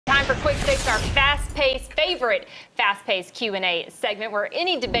for Quick Six, our favorite fast-paced Q&A segment where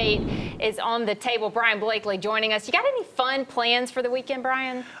any debate is on the table. Brien Blakely joining us. You got any fun plans for the weekend,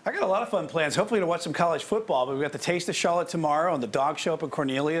 Brien? I got a lot of fun plans. Hopefully to watch some college football, but we've got the Taste of Charlotte tomorrow and the dog show up at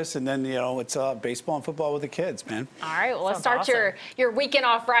Cornelius, and then, it's baseball and football with the kids, man. All right, well, let's Sounds start awesome. your weekend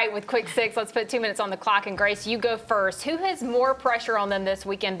off right with Quick Six. Let's put 2 minutes on the clock, and Grace, you go first. Who has more pressure on them this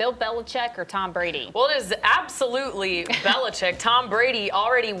weekend, Bill Belichick or Tom Brady? Well, it is absolutely Belichick. Tom Brady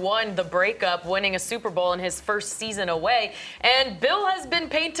already won the breakup, winning a Super Bowl in his first season away. And Bill has been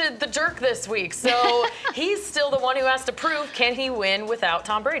painted the jerk this week. So he's still the one who has to prove, can he win without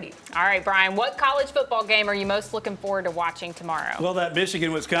Tom Brady? All right, Brien, what college football game are you most looking forward to watching tomorrow? Well, that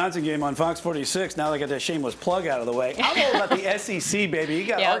Michigan-Wisconsin game on Fox 46, now they got that shameless plug out of the way. I'm all about the SEC, baby. You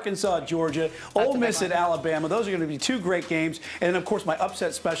got Yep. Arkansas, Georgia, Ole Miss at Alabama. Those are going to be two great games. And then, of course, my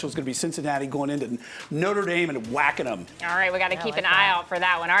upset special is going to be Cincinnati going into Notre Dame and whacking them. All right, we got to keep an eye out for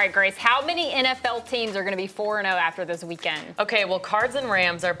that one. All right, Grace, how many NFL teams are going to be 4-0 after this weekend? Okay, well, Cards and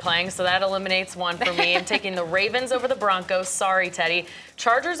Rams are playing, so that eliminates one for me. I'm taking the Ravens over the Broncos. Sorry, Teddy.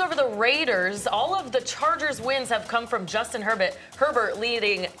 Chargers over the Raiders. All of the Chargers wins have come from Justin Herbert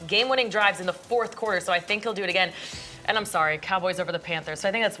leading game-winning drives in the fourth quarter, so I think he'll do it again. And I'm sorry, Cowboys over the Panthers. So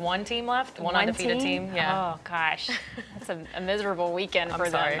I think that's one team left, one undefeated team. Yeah. Oh, gosh. That's a miserable weekend for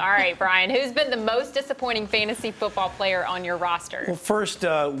sorry. them. All right, Brien, who's been the most disappointing fantasy football player on your roster? Well, first,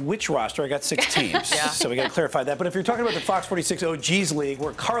 which roster? I got 6 teams, Yeah. so we got to clarify that. But if you're talking about the Fox 46 OGs League,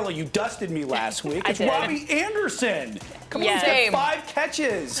 where, Carla, you dusted me last week, it's did. Robbie Anderson. Come Yes. on, he's got 5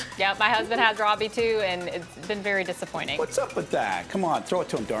 catches. Yep, my husband has Robbie, too, and it's been very disappointing. What's up with that? Come on, throw it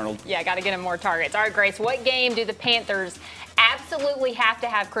to him, Darnold. Yeah, got to get him more targets. All right, Grace, what game do the Panthers absolutely have to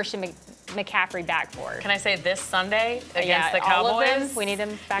have Christian McCaffrey back for? Can I say this Sunday against the Cowboys? All of them? We need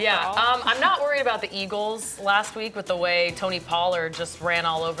him back for all? I'm not worried about the Eagles last week with the way Tony Pollard just ran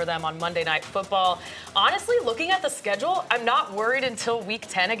all over them on Monday Night Football. Honestly, looking at the schedule, I'm not worried until Week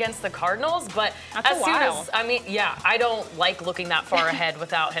 10 against the Cardinals, but That's a while. I don't like looking that far ahead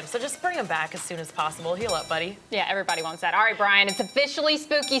without him. So just bring him back as soon as possible. Heal up, buddy. Yeah, everybody wants that. All right, Brien, it's officially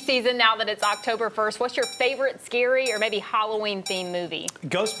spooky season now that it's October 1st. What's your favorite scary or maybe Halloween-themed movie?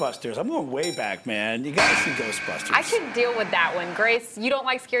 Ghostbusters. I'm going way back, man. You got to see Ghostbusters. I could deal with that one. Grace, you don't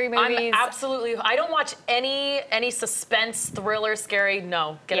like scary movies? I don't watch any suspense, thriller, scary.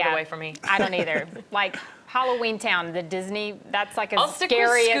 No, get it away from me. I don't either. Like Halloween Town, the Disney, that's like I'll as stick with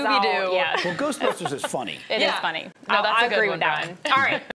scary as all. Scooby-Doo. Yeah, Well, Ghostbusters is funny. it is funny. No, that's I a good agree one, with that Brien. one. All right.